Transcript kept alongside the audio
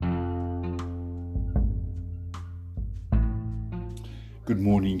Good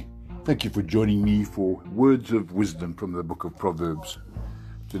morning. Thank you for joining me for words of wisdom from the book of Proverbs.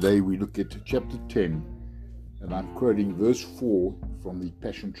 Today we look at chapter 10, and I'm quoting verse 4 from the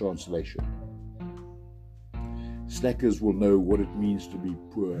Passion Translation. Slackers will know what it means to be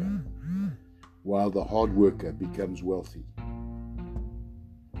poor, while the hard worker becomes wealthy.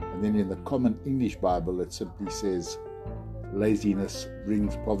 And then in the Common English Bible it simply says, laziness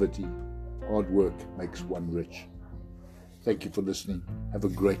brings poverty, hard work makes one rich. Thank you for listening. Have a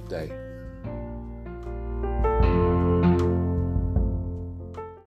great day.